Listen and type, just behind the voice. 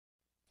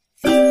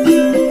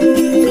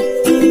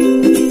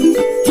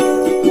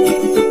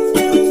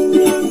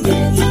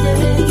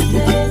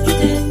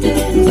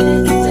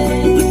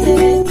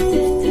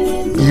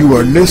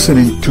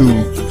listening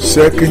to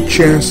Second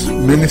Chance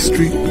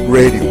Ministry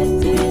Radio.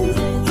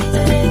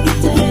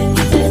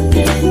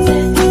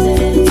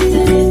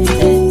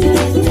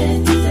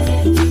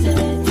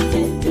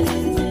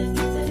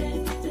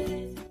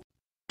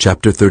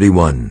 Chapter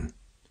 31.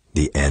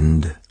 The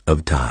End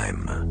of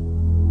Time.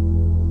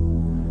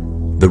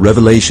 The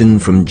revelation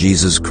from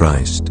Jesus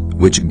Christ,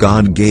 which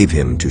God gave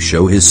him to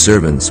show his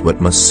servants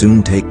what must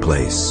soon take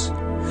place.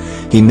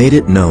 He made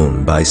it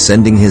known by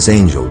sending his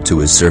angel to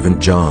his servant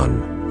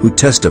John, who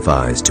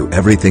testifies to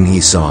everything he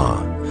saw,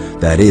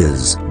 that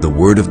is, the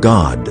Word of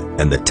God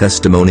and the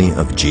testimony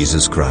of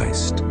Jesus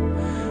Christ.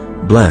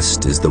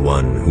 Blessed is the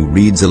one who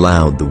reads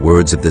aloud the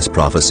words of this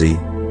prophecy,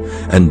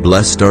 and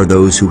blessed are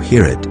those who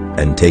hear it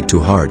and take to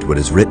heart what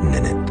is written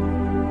in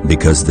it,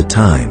 because the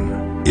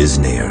time is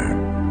near.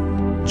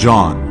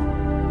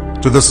 John,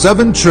 to the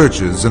 7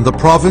 churches in the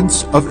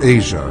province of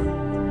Asia.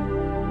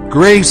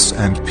 Grace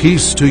and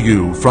peace to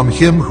you from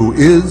him who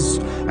is,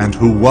 and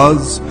who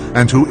was,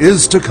 and who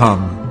is to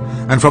come,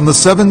 and from the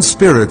 7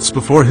 spirits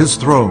before his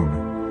throne,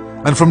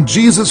 and from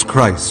Jesus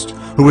Christ,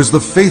 who is the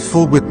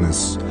faithful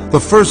witness, the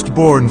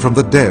firstborn from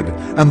the dead,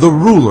 and the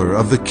ruler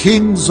of the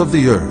kings of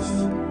the earth.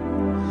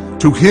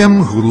 To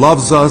him who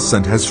loves us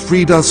and has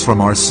freed us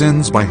from our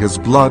sins by his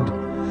blood,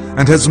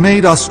 and has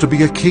made us to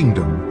be a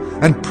kingdom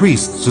and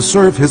priests to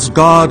serve his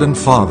God and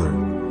Father,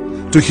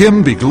 to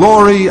him be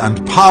glory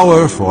and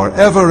power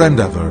forever and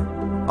ever.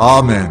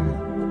 Amen.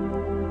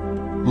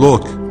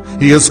 Look,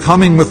 he is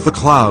coming with the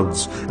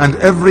clouds, and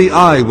every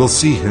eye will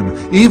see him,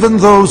 even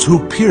those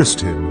who pierced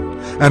him,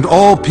 and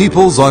all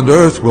peoples on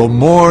earth will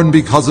mourn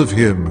because of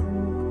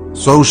him.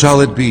 So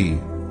shall it be.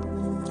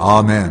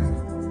 Amen.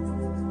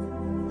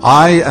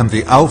 I am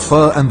the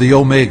Alpha and the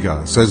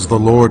Omega, says the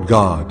Lord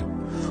God,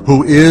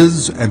 who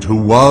is, and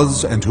who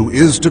was, and who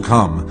is to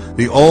come,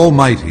 the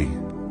Almighty.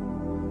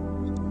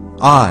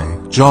 I,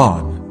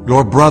 John,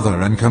 your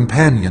brother and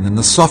companion in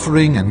the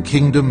suffering and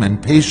kingdom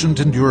and patient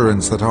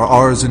endurance that are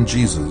ours in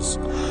Jesus,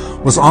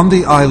 was on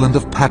the island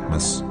of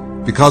Patmos,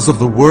 because of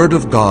the word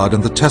of God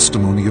and the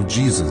testimony of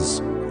Jesus.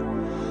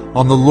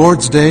 On the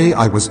Lord's day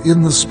I was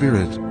in the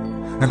Spirit,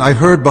 and I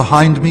heard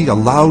behind me a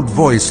loud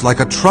voice like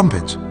a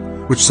trumpet,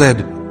 which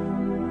said,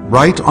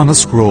 Write on a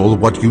scroll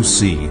what you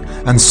see,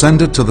 and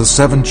send it to the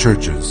 7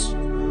 churches,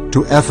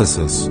 to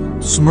Ephesus,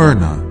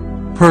 Smyrna,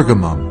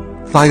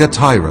 Pergamum,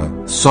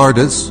 Thyatira,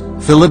 Sardis,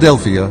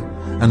 Philadelphia,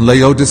 and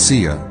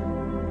Laodicea.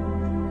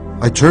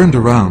 I turned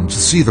around to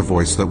see the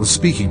voice that was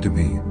speaking to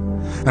me,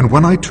 and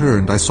when I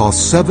turned I saw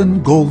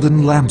 7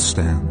 golden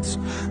lampstands,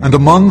 and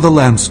among the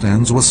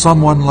lampstands was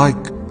someone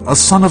like a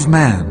son of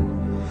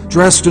man,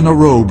 dressed in a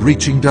robe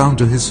reaching down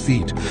to his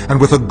feet, and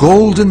with a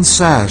golden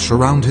sash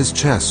around his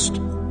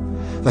chest.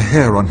 The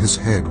hair on his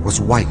head was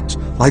white,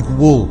 like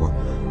wool,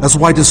 as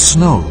white as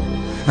snow,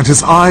 and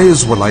his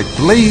eyes were like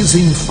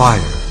blazing fire.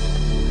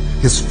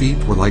 His feet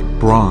were like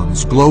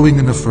bronze glowing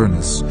in a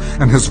furnace,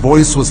 and his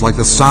voice was like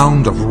the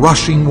sound of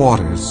rushing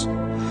waters.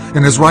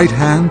 In his right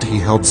hand he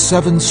held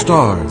 7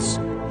 stars,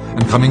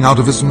 and coming out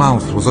of his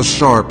mouth was a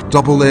sharp,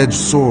 double-edged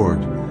sword.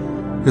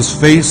 His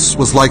face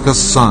was like the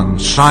sun,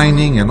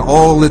 shining in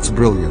all its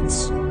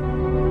brilliance.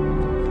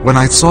 When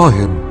I saw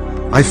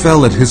him, I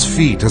fell at his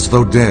feet as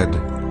though dead.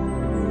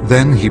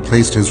 Then he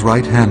placed his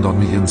right hand on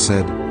me and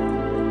said,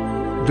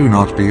 Do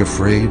not be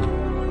afraid.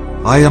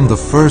 I am the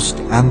first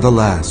and the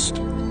last.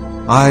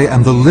 I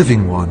am the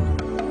living one.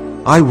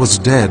 I was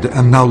dead,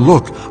 and now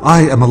look,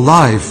 I am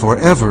alive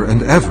forever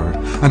and ever,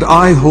 and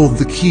I hold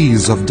the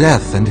keys of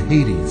death and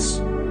Hades.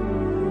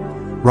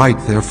 Write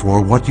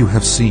therefore what you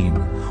have seen,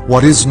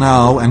 what is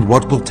now and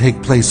what will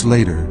take place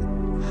later.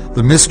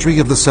 The mystery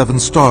of the 7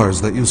 stars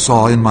that you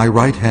saw in my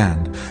right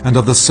hand, and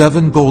of the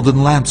 7 golden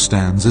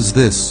lampstands is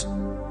this.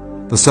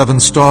 The 7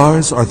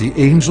 stars are the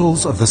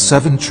angels of the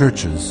 7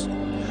 churches,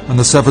 and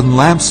the 7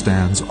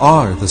 lampstands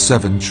are the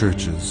 7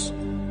 churches.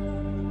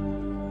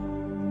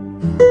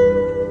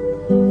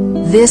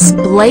 This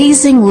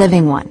blazing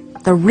living one,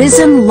 the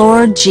risen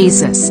Lord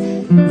Jesus,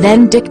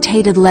 then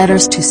dictated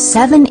letters to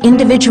 7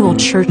 individual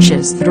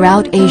churches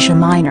throughout Asia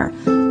Minor,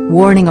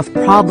 warning of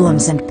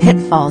problems and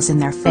pitfalls in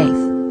their faith.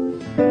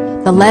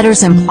 The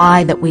letters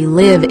imply that we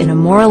live in a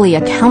morally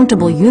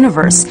accountable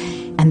universe,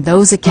 and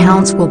those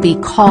accounts will be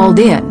called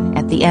in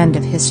at the end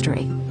of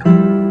history.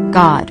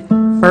 God,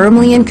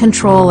 firmly in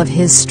control of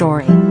his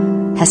story,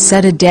 has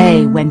set a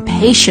day when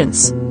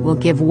patience will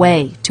give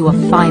way to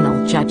a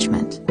final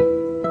judgment.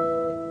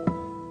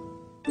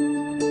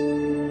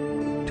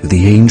 To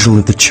the angel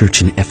of the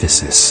church in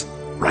Ephesus,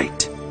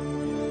 write.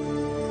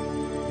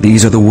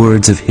 These are the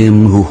words of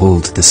him who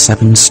holds the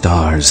 7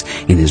 stars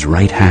in his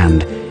right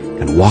hand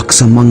and walks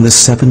among the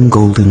 7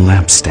 golden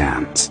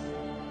lampstands.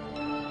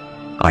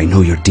 I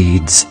know your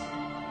deeds,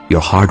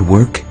 your hard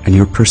work, and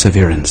your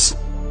perseverance.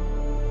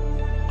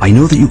 I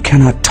know that you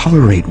cannot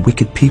tolerate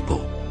wicked people,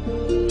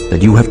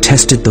 that you have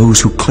tested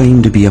those who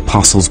claim to be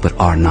apostles but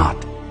are not,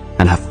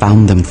 and have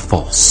found them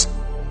false.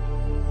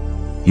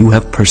 You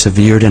have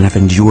persevered and have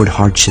endured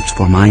hardships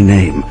for my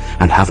name,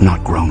 and have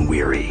not grown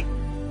weary.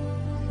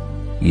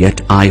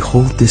 Yet I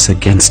hold this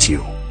against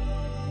you.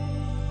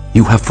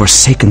 You have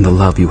forsaken the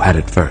love you had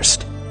at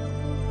first.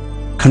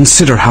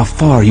 Consider how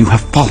far you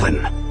have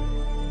fallen.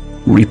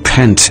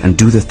 Repent and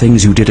do the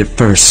things you did at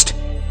first.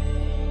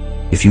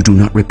 If you do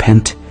not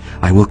repent,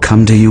 I will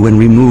come to you and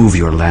remove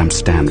your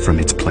lampstand from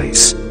its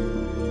place.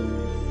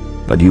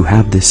 But you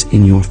have this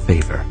in your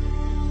favor.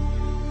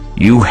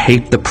 You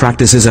hate the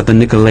practices of the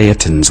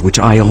Nicolaitans, which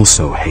I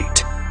also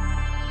hate.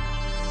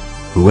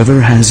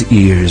 Whoever has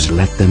ears,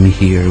 let them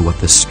hear what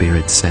the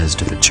Spirit says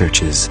to the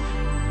churches.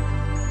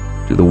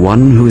 To the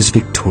one who is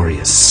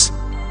victorious,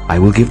 I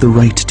will give the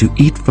right to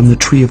eat from the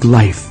tree of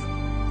life,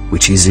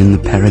 which is in the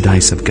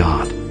paradise of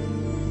God.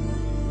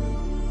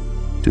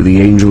 To the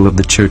angel of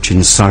the church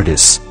in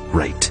Sardis,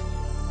 write,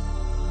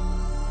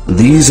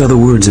 These are the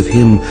words of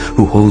him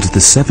who holds the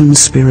 7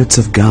 spirits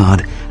of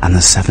God and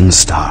the 7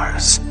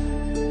 stars.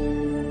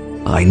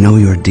 I know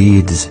your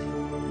deeds.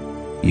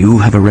 You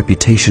have a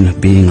reputation of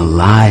being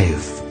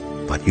alive,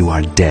 but you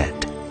are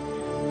dead.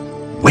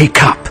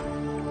 Wake up!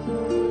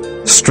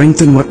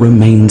 Strengthen what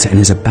remains and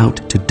is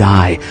about to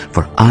die,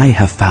 for I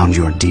have found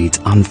your deeds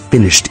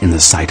unfinished in the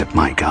sight of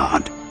my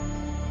God.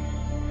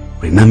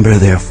 Remember,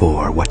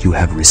 therefore, what you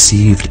have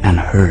received and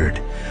heard.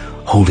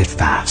 Hold it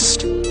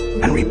fast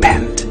and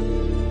repent.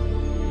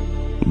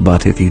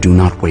 But if you do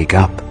not wake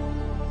up,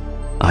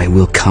 I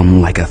will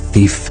come like a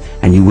thief,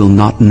 and you will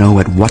not know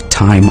at what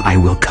time I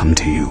will come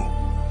to you.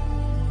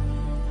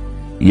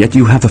 Yet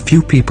you have a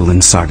few people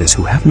in Sardis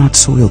who have not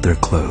soiled their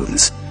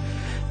clothes.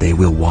 They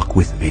will walk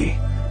with me,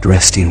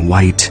 dressed in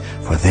white,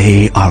 for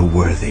they are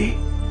worthy.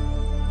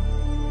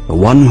 The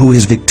one who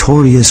is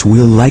victorious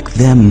will, like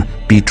them,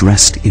 be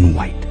dressed in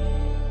white.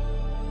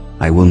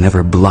 I will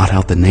never blot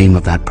out the name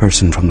of that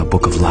person from the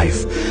book of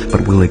life,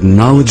 but will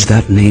acknowledge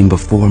that name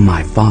before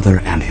my Father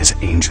and his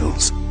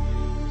angels.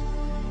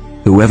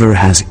 Whoever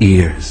has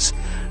ears,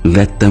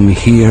 let them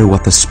hear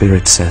what the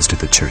Spirit says to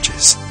the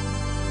churches.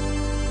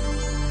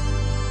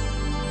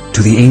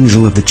 To the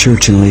angel of the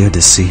church in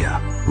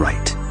Laodicea,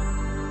 write,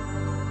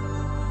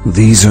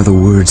 These are the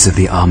words of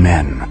the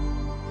Amen,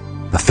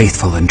 the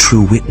faithful and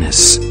true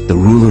witness, the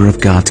ruler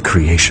of God's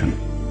creation.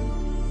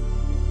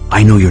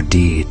 I know your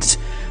deeds,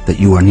 that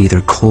you are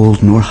neither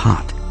cold nor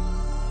hot.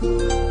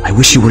 I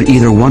wish you were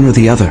either one or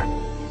the other.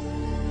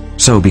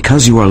 So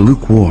because you are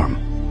lukewarm,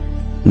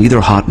 neither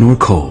hot nor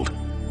cold,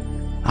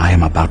 I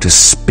am about to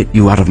spit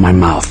you out of my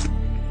mouth.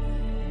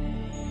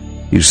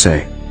 You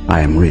say,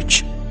 I am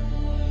rich.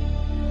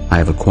 I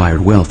have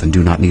acquired wealth and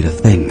do not need a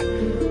thing.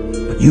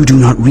 But you do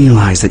not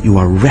realize that you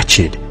are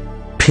wretched,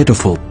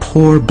 pitiful,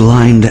 poor,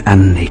 blind,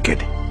 and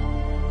naked.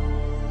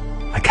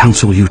 I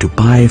counsel you to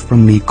buy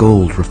from me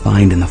gold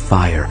refined in the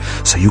fire,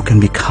 so you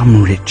can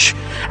become rich,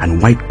 and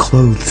white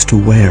clothes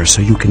to wear,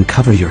 so you can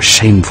cover your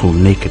shameful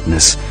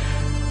nakedness,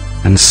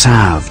 and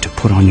salve to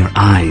put on your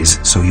eyes,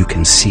 so you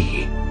can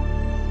see.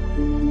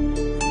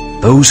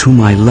 Those whom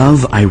I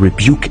love I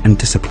rebuke and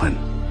discipline.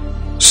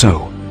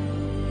 So,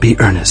 be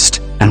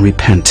earnest and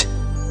repent.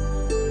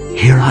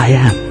 Here I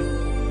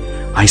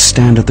am. I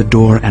stand at the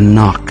door and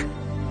knock.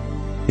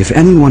 If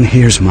anyone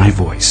hears my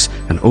voice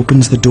and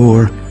opens the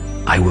door,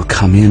 I will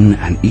come in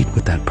and eat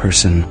with that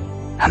person,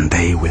 and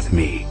they with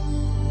me.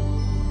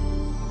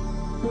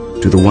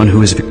 To the one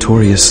who is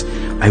victorious,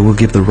 I will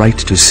give the right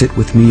to sit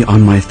with me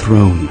on my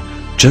throne,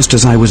 just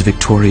as I was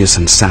victorious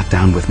and sat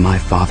down with my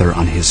Father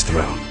on his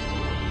throne.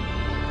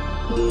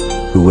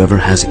 Whoever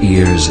has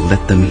ears,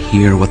 let them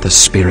hear what the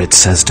Spirit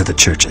says to the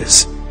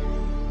churches.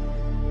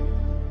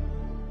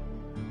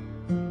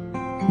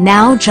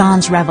 Now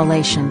John's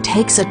revelation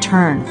takes a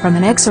turn from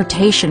an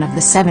exhortation of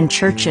the 7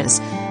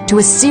 churches to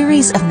a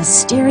series of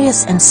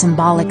mysterious and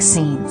symbolic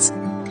scenes.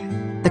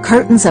 The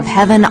curtains of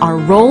heaven are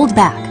rolled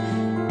back,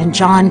 and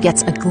John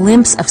gets a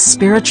glimpse of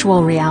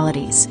spiritual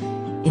realities,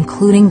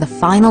 including the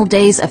final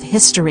days of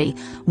history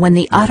when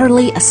the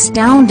utterly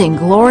astounding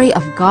glory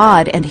of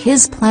God and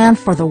his plan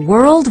for the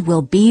world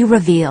will be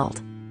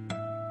revealed.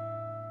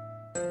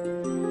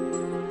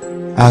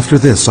 After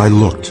this I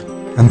looked,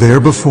 and there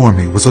before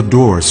me was a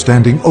door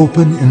standing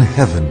open in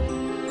heaven.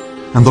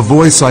 And the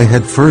voice I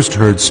had first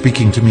heard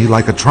speaking to me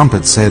like a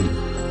trumpet said,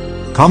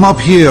 Come up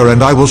here,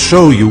 and I will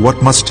show you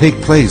what must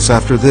take place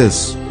after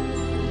this.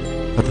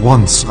 At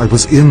once I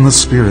was in the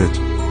Spirit,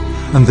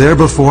 and there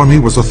before me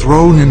was a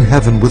throne in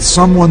heaven with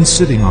someone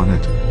sitting on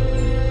it.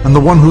 And the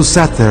one who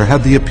sat there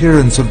had the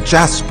appearance of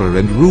jasper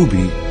and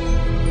ruby.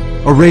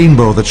 A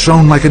rainbow that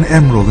shone like an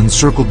emerald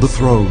encircled the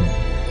throne.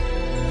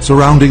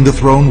 Surrounding the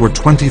throne were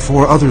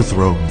 24 other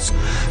thrones,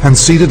 and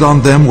seated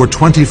on them were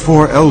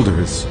 24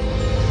 elders.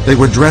 They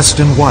were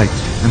dressed in white,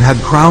 and had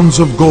crowns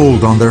of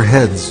gold on their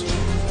heads.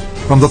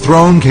 From the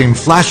throne came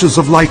flashes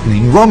of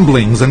lightning,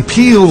 rumblings, and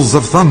peals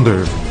of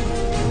thunder.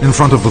 In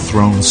front of the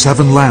throne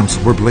 7 lamps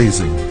were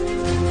blazing.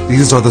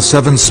 These are the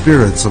 7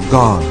 spirits of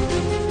God.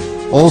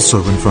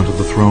 Also in front of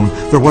the throne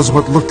there was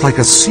what looked like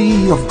a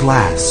sea of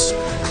glass,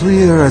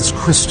 clear as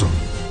crystal.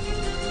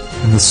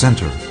 In the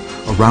center,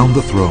 around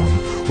the throne,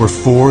 were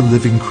 4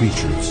 living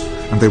creatures,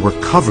 and they were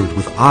covered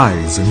with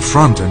eyes in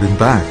front and in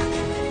back.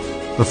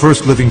 The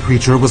first living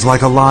creature was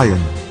like a lion.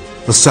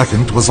 The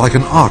second was like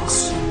an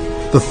ox.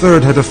 The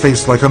third had a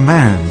face like a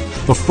man.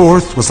 The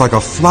fourth was like a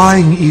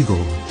flying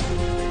eagle.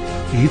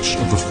 Each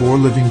of the 4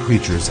 living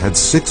creatures had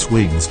 6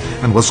 wings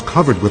and was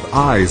covered with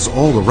eyes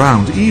all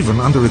around, even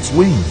under its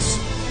wings.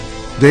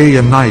 Day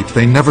and night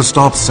they never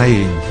stopped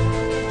saying,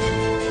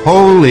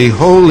 "Holy,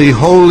 holy,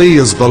 holy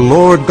is the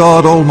Lord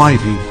God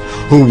Almighty,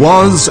 who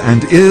was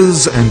and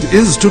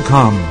is to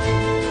come."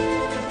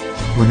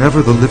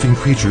 Whenever the living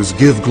creatures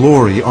give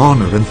glory,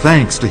 honor, and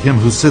thanks to him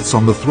who sits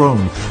on the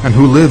throne and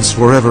who lives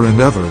forever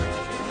and ever,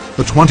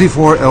 the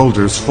 24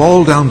 elders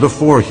fall down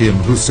before him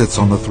who sits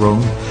on the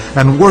throne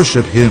and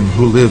worship him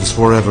who lives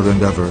forever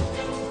and ever.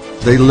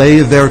 They lay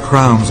their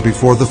crowns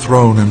before the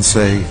throne and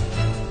say,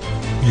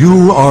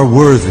 "You are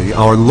worthy,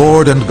 our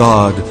Lord and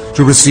God,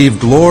 to receive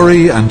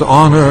glory and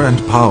honor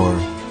and power.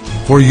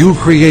 For you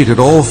created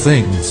all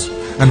things,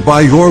 and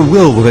by your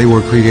will they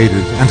were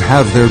created and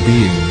have their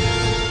being."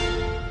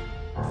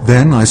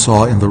 Then I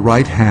saw in the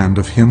right hand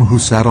of him who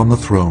sat on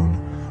the throne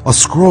a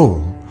scroll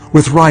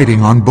with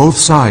writing on both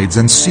sides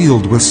and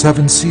sealed with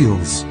 7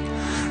 seals.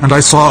 And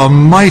I saw a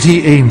mighty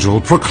angel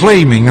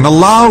proclaiming in a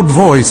loud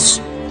voice,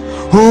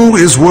 "Who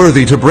is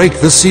worthy to break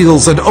the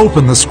seals and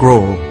open the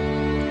scroll?"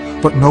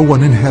 But no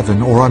one in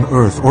heaven or on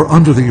earth or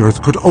under the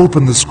earth could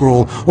open the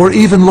scroll or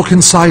even look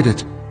inside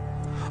it.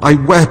 I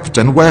wept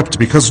and wept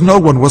because no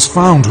one was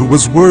found who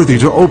was worthy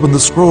to open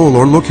the scroll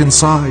or look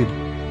inside.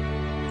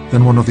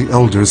 Then one of the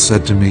elders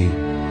said to me,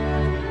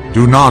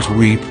 "Do not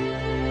weep.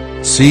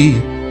 See,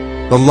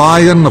 the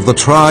Lion of the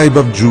tribe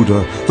of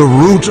Judah, the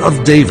Root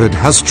of David,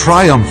 has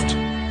triumphed.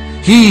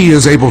 He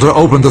is able to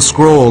open the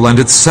scroll and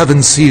its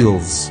 7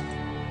 seals."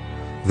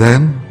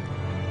 Then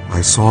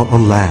I saw a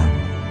lamb,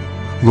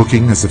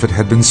 looking as if it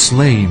had been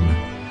slain,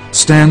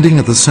 standing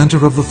at the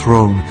center of the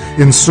throne,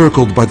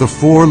 encircled by the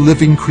 4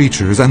 living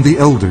creatures and the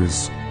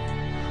elders.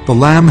 The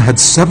Lamb had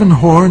 7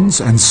 horns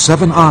and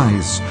 7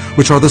 eyes,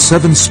 which are the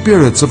 7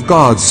 spirits of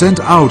God sent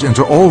out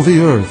into all the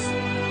earth.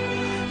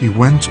 He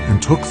went and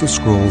took the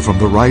scroll from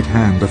the right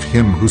hand of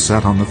him who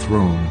sat on the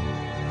throne.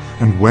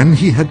 And when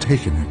he had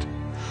taken it,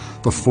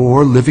 the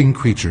 4 living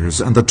creatures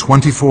and the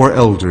 24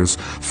 elders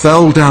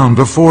fell down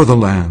before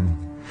the Lamb.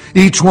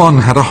 Each one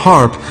had a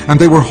harp, and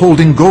they were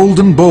holding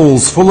golden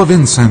bowls full of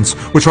incense,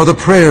 which are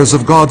the prayers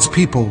of God's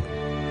people.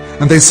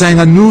 And they sang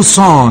a new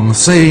song,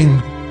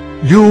 saying,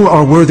 "You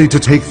are worthy to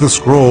take the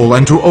scroll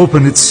and to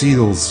open its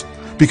seals,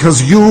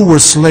 because you were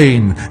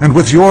slain, and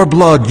with your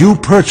blood you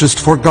purchased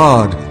for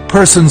God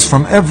persons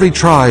from every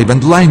tribe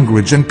and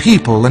language and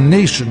people and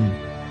nation.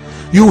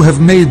 You have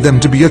made them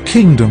to be a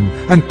kingdom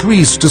and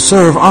priests to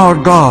serve our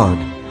God,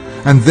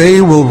 and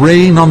they will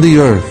reign on the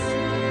earth."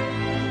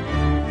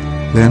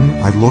 Then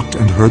I looked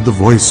and heard the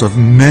voice of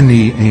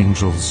many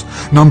angels,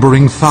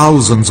 numbering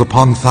thousands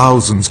upon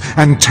thousands,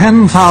 and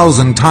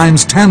 10,000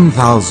 times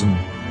 10,000.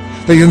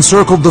 They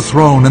encircled the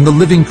throne and the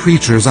living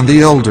creatures and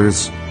the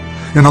elders.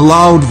 In a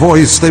loud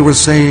voice they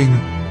were saying,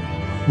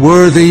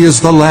 "Worthy is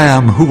the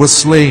Lamb who was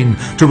slain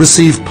to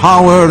receive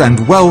power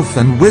and wealth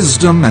and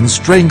wisdom and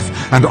strength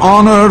and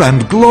honor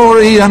and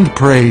glory and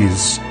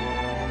praise."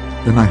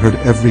 Then I heard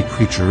every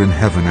creature in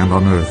heaven and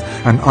on earth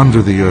and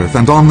under the earth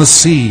and on the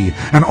sea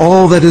and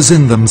all that is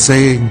in them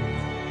saying,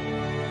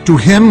 "To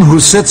him who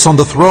sits on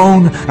the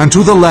throne and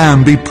to the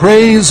Lamb be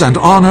praise and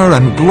honor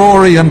and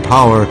glory and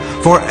power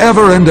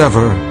forever and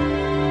ever."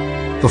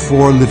 The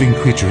 4 living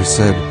creatures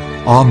said,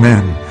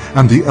 "Amen,"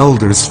 and the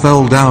elders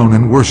fell down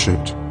and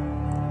worshipped.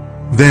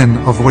 Then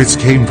a voice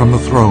came from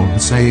the throne,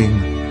 saying,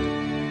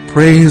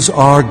 "Praise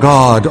our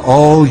God,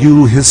 all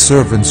you his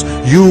servants,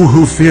 you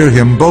who fear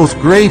him, both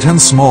great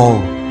and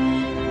small."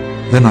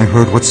 Then I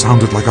heard what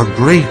sounded like a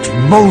great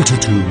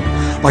multitude,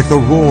 like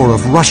the roar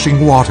of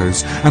rushing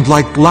waters, and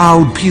like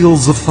loud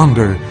peals of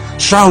thunder,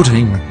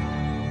 shouting,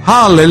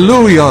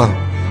 "Hallelujah!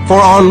 For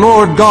our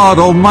Lord God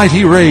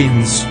Almighty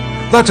reigns.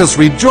 Let us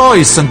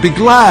rejoice and be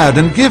glad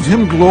and give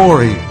him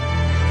glory.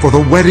 For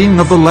the wedding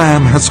of the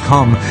Lamb has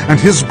come, and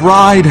his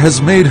bride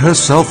has made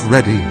herself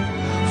ready.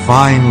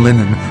 Fine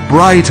linen,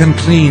 bright and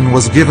clean,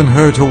 was given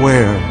her to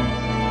wear."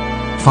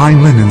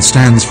 Fine linen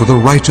stands for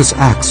the righteous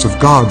acts of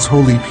God's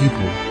holy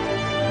people.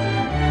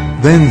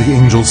 Then the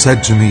angel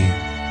said to me,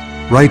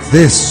 "Write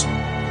this,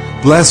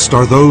 Blessed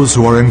are those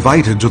who are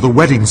invited to the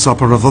wedding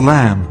supper of the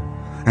Lamb."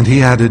 And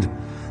he added,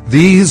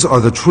 "These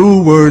are the true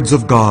words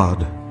of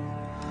God."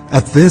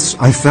 At this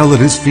I fell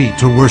at his feet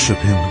to worship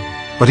him.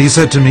 But he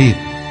said to me,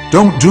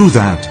 "Don't do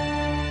that.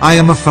 I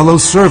am a fellow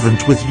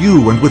servant with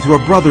you and with your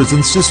brothers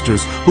and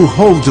sisters who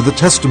hold to the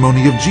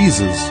testimony of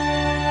Jesus.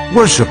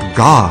 Worship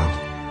God,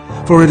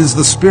 for it is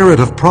the spirit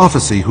of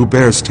prophecy who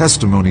bears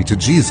testimony to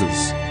Jesus."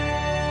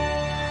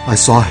 I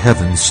saw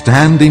heaven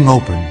standing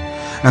open,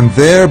 and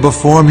there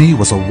before me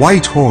was a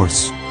white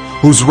horse,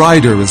 whose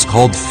rider is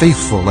called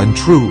Faithful and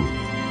True.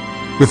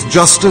 With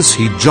justice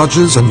he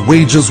judges and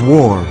wages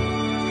war.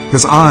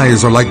 His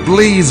eyes are like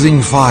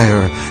blazing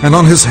fire, and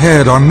on his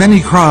head are many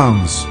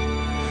crowns.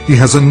 He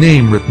has a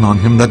name written on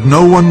him that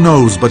no one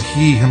knows but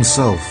he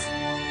himself.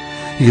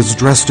 He is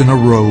dressed in a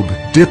robe,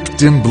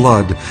 dipped in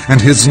blood,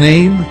 and his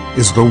name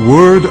is the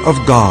Word of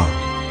God.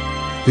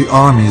 The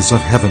armies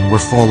of heaven were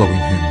following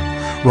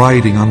him,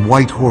 riding on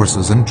white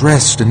horses and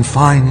dressed in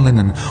fine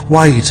linen,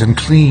 white and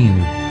clean.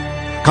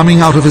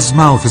 Coming out of his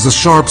mouth is a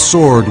sharp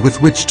sword with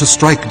which to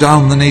strike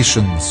down the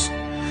nations.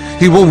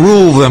 He will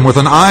rule them with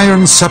an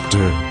iron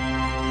scepter.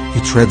 He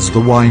treads the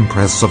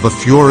winepress of the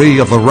fury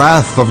of the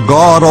wrath of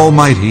God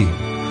Almighty.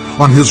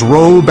 On his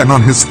robe and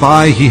on his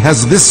thigh he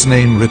has this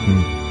name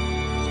written,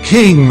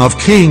 King of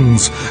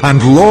Kings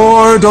and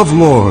Lord of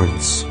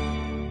Lords.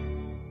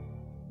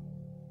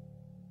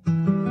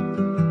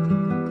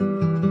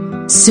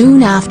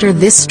 Soon after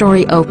this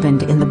story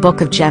opened in the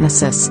book of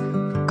Genesis,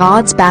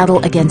 God's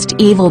battle against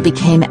evil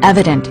became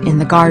evident in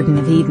the Garden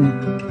of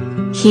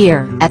Eden.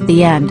 Here, at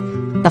the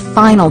end, the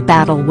final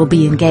battle will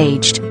be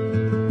engaged.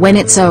 When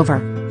it's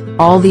over,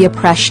 all the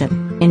oppression,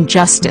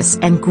 injustice,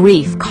 and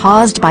grief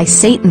caused by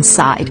Satan's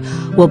side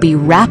will be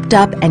wrapped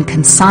up and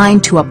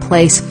consigned to a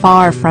place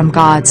far from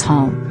God's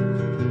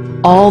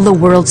home. All the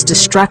world's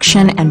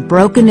destruction and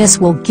brokenness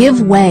will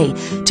give way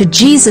to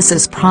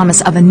Jesus'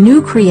 promise of a new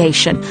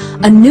creation,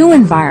 a new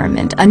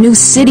environment, a new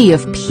city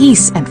of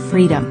peace and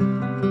freedom.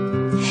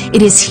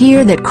 It is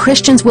here that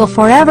Christians will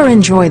forever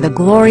enjoy the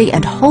glory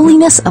and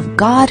holiness of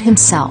God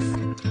Himself.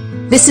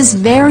 This is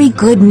very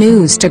good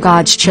news to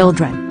God's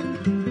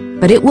children,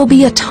 but it will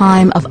be a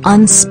time of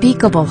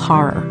unspeakable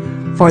horror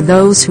for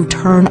those who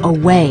turn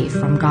away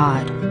from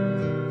God.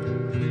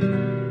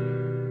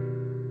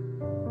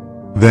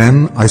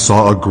 Then I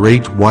saw a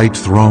great white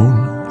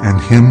throne,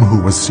 and him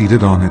who was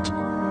seated on it.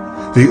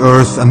 The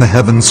earth and the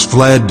heavens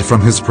fled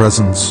from his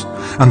presence,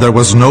 and there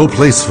was no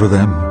place for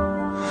them.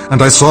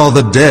 And I saw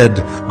the dead,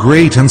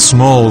 great and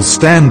small,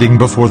 standing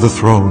before the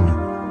throne,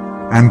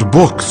 and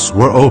books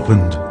were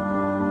opened.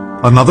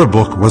 Another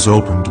book was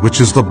opened,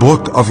 which is the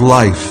book of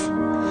life.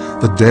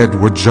 The dead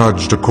were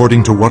judged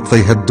according to what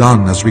they had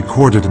done, as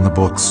recorded in the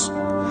books.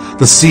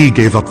 The sea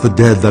gave up the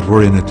dead that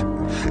were in it,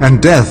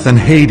 and death and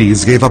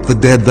Hades gave up the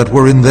dead that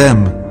were in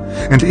them,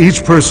 and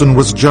each person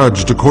was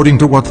judged according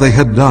to what they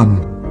had done.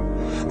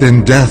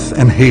 Then death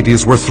and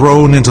Hades were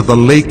thrown into the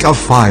lake of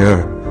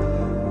fire.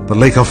 The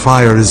lake of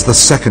fire is the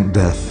second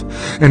death.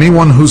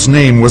 Anyone whose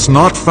name was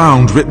not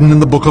found written in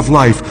the book of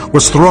life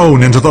was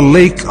thrown into the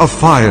lake of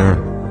fire.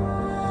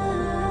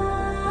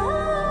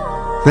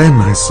 Then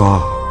I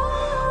saw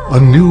a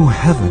new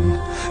heaven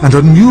and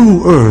a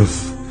new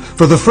earth,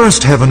 for the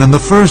first heaven and the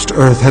first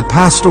earth had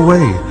passed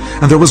away,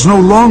 and there was no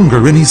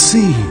longer any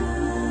sea.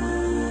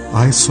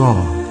 I saw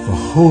the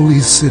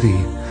holy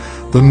city,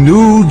 the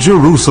new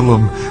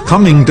Jerusalem,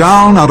 coming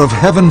down out of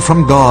heaven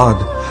from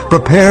God,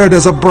 prepared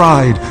as a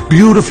bride,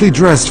 beautifully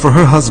dressed for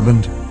her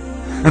husband.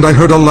 And I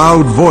heard a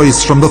loud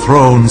voice from the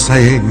throne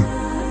saying,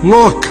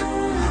 Look!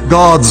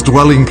 God's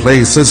dwelling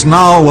place is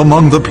now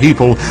among the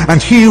people,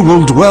 and He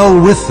will dwell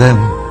with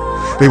them.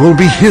 They will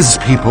be His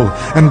people,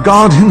 and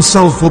God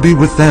Himself will be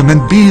with them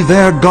and be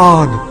their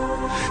God.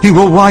 He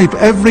will wipe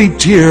every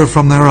tear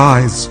from their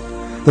eyes.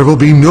 There will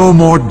be no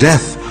more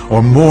death,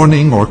 or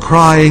mourning, or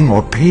crying,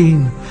 or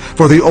pain,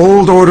 for the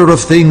old order of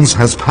things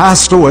has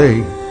passed away.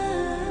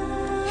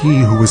 He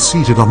who was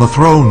seated on the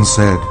throne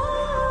said,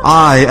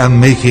 I am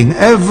making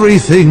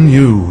everything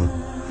new.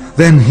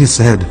 Then He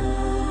said,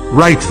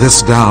 Write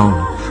this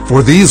down,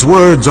 for these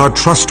words are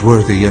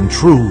trustworthy and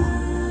true.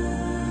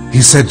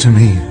 He said to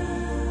me,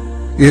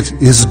 It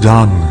is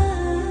done.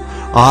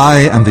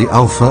 I am the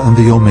Alpha and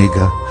the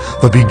Omega,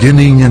 the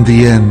beginning and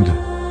the end.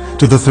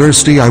 To the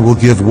thirsty I will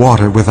give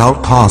water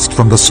without cost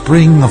from the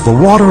spring of the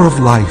water of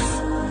life.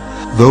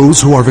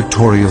 Those who are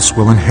victorious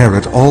will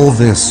inherit all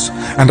this,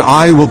 and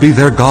I will be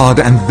their God,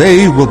 and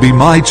they will be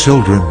my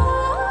children.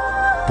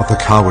 But the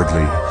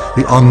cowardly,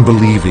 the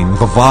unbelieving,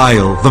 the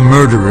vile, the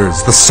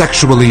murderers, the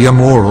sexually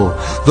immoral,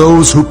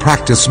 those who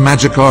practice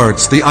magic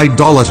arts, the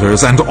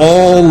idolaters, and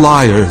all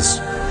liars,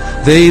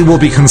 they will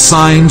be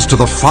consigned to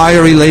the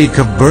fiery lake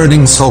of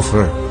burning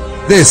sulfur.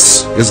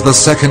 This is the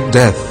second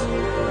death.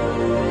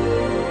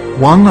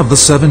 One of the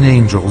 7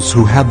 angels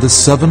who had the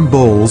 7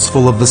 bowls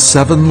full of the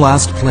 7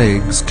 last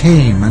plagues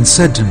came and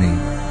said to me,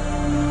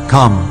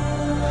 Come,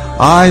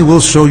 I will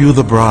show you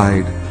the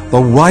bride,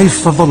 the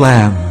wife of the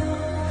Lamb.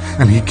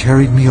 And he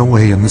carried me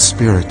away in the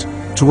Spirit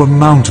to a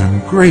mountain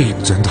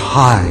great and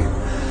high,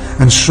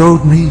 and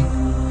showed me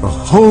the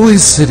holy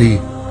city,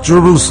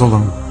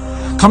 Jerusalem,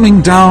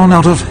 coming down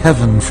out of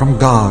heaven from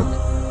God.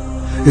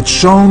 It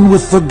shone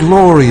with the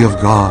glory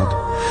of God,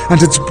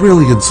 and its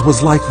brilliance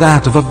was like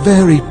that of a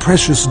very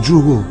precious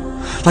jewel,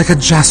 like a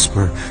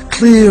jasper,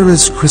 clear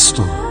as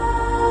crystal.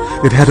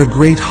 It had a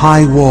great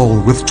high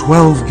wall with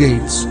 12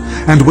 gates,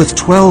 and with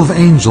 12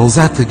 angels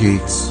at the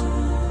gates.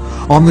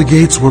 On the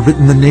gates were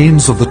written the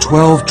names of the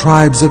 12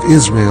 tribes of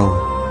Israel.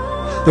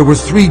 There were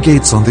 3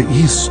 gates on the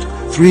east,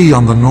 3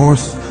 on the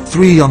north,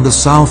 3 on the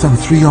south, and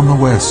 3 on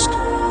the west.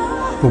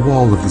 The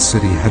wall of the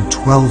city had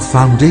 12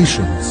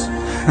 foundations,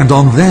 and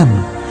on them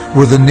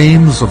were the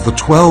names of the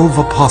 12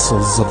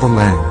 apostles of the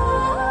Lamb.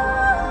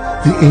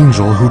 The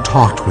angel who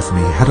talked with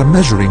me had a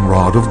measuring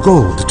rod of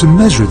gold to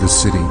measure the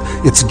city,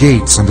 its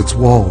gates and its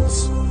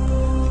walls.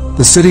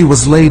 The city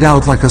was laid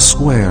out like a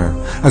square,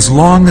 as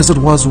long as it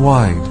was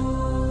wide.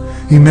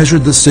 He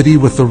measured the city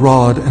with the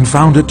rod and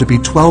found it to be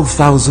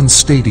 12,000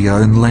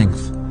 stadia in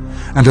length,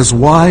 and as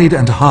wide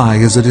and high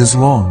as it is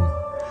long.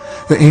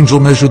 The angel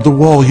measured the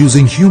wall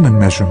using human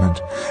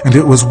measurement, and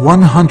it was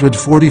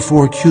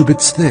 144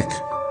 cubits thick.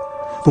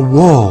 The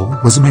wall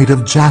was made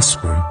of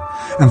jasper,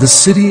 and the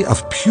city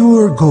of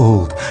pure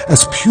gold,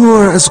 as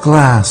pure as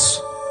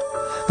glass.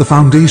 The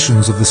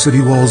foundations of the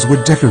city walls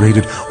were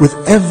decorated with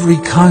every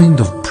kind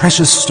of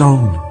precious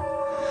stone.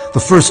 The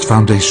first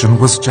foundation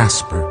was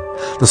jasper,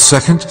 the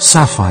second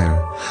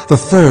sapphire, the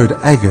third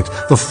agate,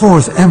 the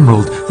fourth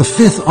emerald, the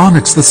fifth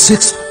onyx, the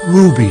sixth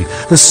ruby,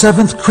 the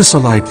seventh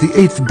chrysolite, the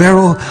eighth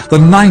beryl, the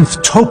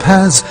ninth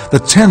topaz, the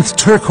 10th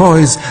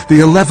turquoise, the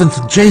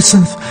 11th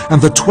jacinth,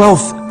 and the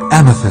 12th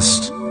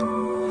amethyst.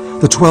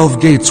 The 12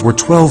 gates were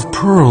 12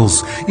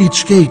 pearls,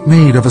 each gate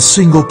made of a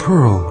single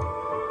pearl.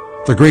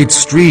 The great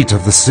street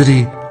of the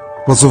city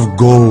was of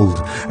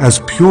gold, as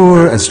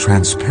pure as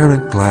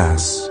transparent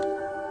glass.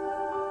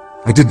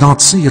 I did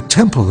not see a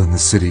temple in the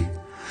city,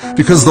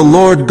 because the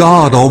Lord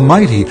God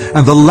Almighty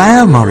and the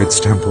Lamb are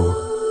its temple.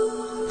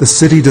 The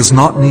city does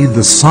not need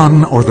the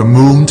sun or the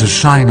moon to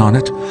shine on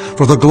it,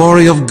 for the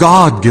glory of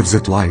God gives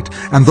it light,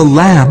 and the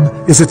Lamb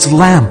is its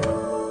lamp.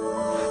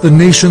 The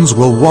nations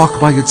will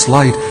walk by its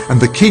light, and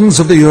the kings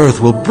of the earth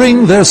will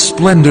bring their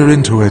splendor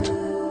into it.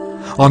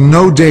 On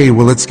no day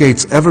will its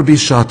gates ever be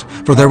shut,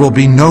 for there will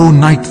be no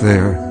night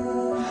there.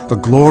 The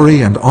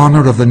glory and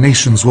honor of the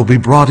nations will be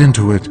brought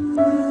into it.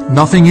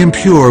 Nothing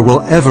impure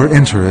will ever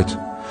enter it,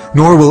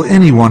 nor will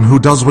anyone who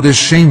does what is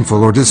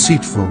shameful or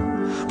deceitful,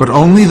 but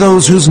only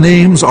those whose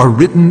names are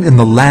written in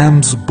the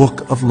Lamb's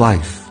book of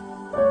life.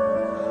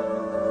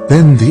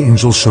 Then the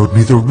angel showed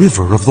me the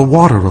river of the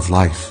water of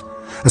life,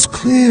 as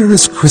clear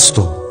as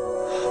crystal,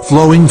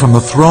 flowing from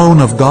the throne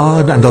of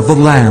God and of the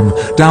Lamb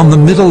down the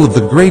middle of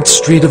the great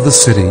street of the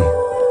city.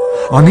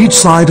 On each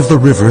side of the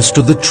river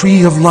stood the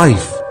tree of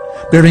life,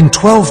 bearing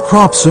 12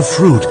 crops of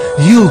fruit,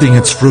 yielding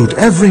its fruit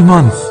every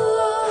month.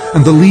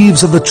 And the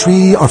leaves of the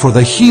tree are for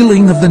the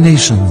healing of the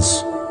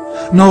nations.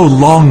 No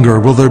longer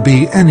will there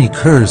be any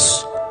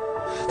curse.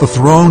 The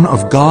throne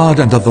of God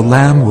and of the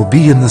Lamb will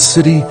be in the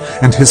city,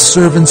 and his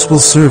servants will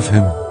serve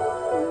him.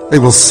 They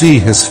will see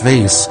his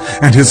face,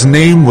 and his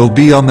name will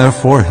be on their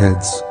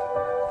foreheads.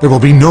 There will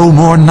be no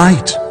more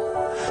night.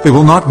 They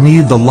will not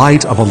need the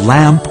light of a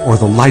lamp or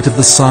the light of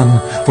the sun,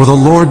 for the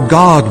Lord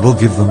God will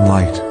give them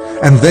light,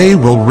 and they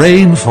will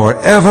reign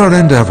forever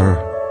and ever.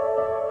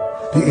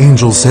 The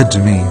angel said to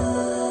me,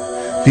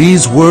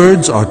 "These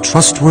words are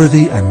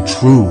trustworthy and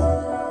true."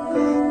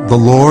 The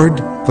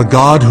Lord, the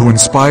God who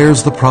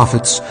inspires the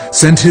prophets,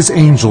 sent his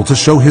angel to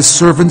show his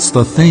servants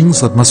the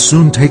things that must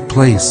soon take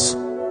place.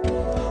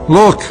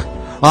 Look,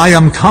 I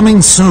am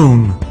coming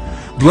soon.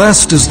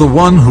 Blessed is the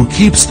one who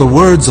keeps the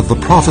words of the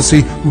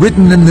prophecy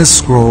written in this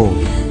scroll.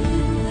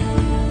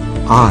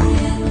 I,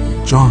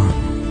 John,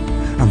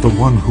 am the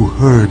one who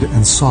heard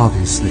and saw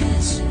these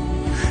things.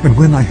 And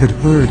when I had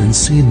heard and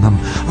seen them,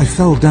 I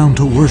fell down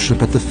to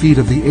worship at the feet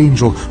of the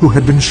angel who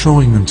had been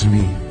showing them to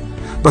me.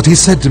 But he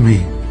said to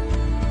me,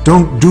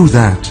 "Don't do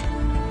that.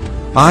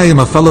 I am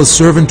a fellow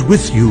servant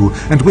with you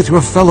and with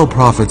your fellow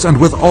prophets and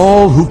with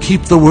all who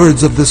keep the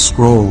words of this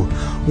scroll.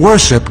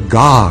 Worship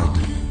God."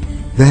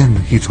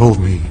 Then he told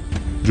me,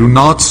 "Do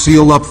not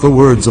seal up the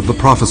words of the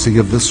prophecy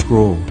of this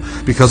scroll,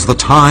 because the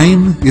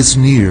time is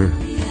near.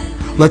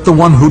 Let the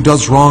one who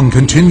does wrong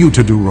continue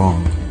to do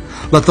wrong.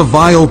 Let the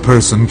vile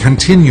person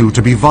continue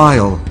to be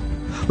vile.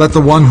 Let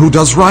the one who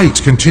does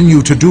right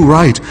continue to do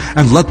right,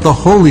 and let the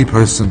holy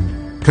person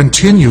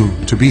continue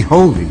to be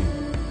holy.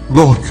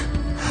 Look,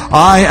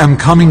 I am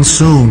coming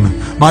soon.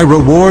 My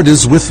reward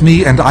is with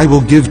me, and I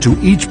will give to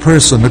each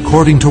person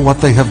according to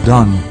what they have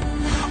done.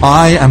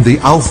 I am the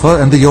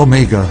Alpha and the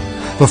Omega,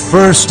 the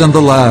first and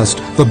the last,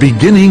 the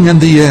beginning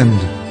and the end.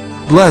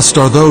 Blessed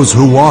are those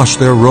who wash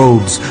their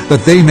robes,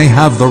 that they may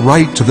have the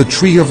right to the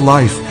tree of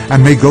life,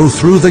 and may go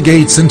through the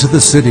gates into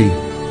the city.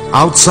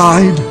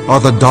 Outside are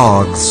the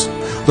dogs,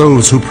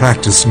 those who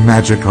practice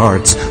magic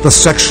arts, the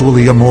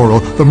sexually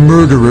immoral, the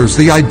murderers,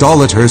 the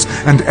idolaters,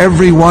 and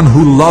everyone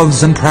who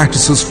loves and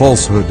practices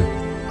falsehood.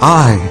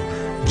 I,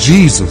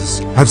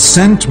 Jesus, have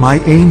sent my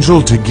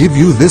angel to give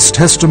you this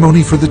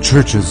testimony for the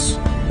churches.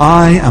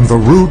 I am the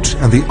root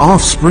and the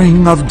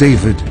offspring of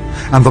David,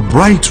 and the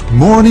bright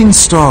morning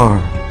star.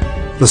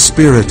 The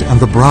Spirit and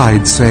the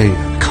bride say,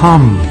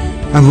 "Come,"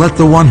 and let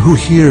the one who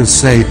hears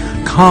say,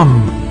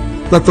 "Come."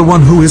 Let the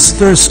one who is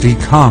thirsty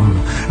come,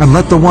 and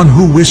let the one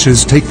who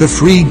wishes take the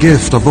free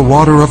gift of the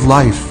water of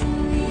life.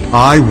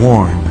 I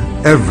warn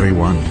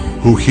everyone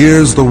who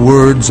hears the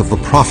words of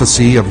the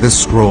prophecy of this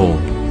scroll.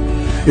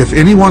 If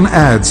anyone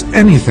adds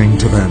anything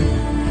to them,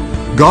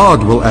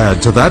 God will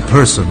add to that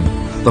person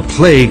the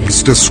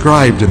plagues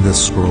described in this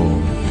scroll.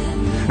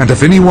 And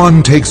if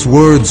anyone takes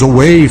words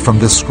away from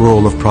this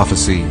scroll of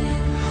prophecy,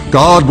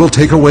 God will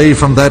take away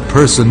from that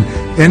person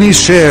any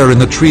share in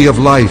the tree of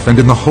life and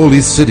in the holy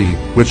city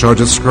which are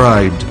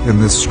described in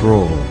this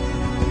scroll.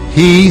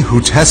 He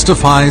who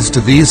testifies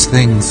to these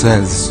things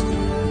says,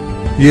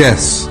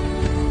 Yes,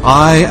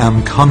 I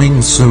am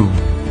coming soon.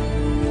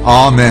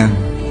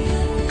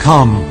 Amen.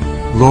 Come,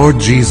 Lord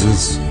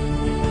Jesus.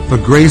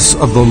 The grace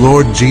of the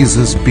Lord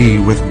Jesus be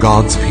with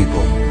God's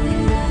people.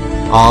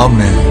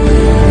 Amen.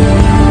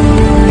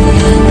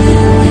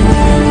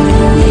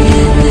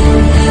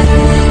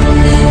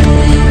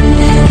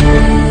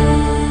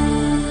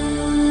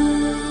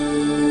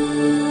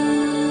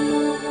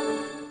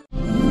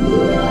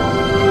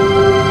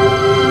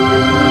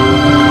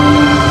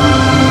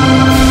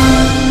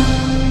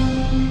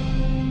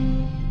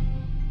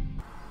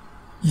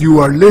 You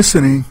are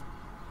listening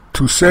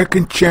to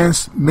Second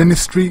Chance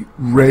Ministry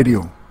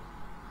Radio.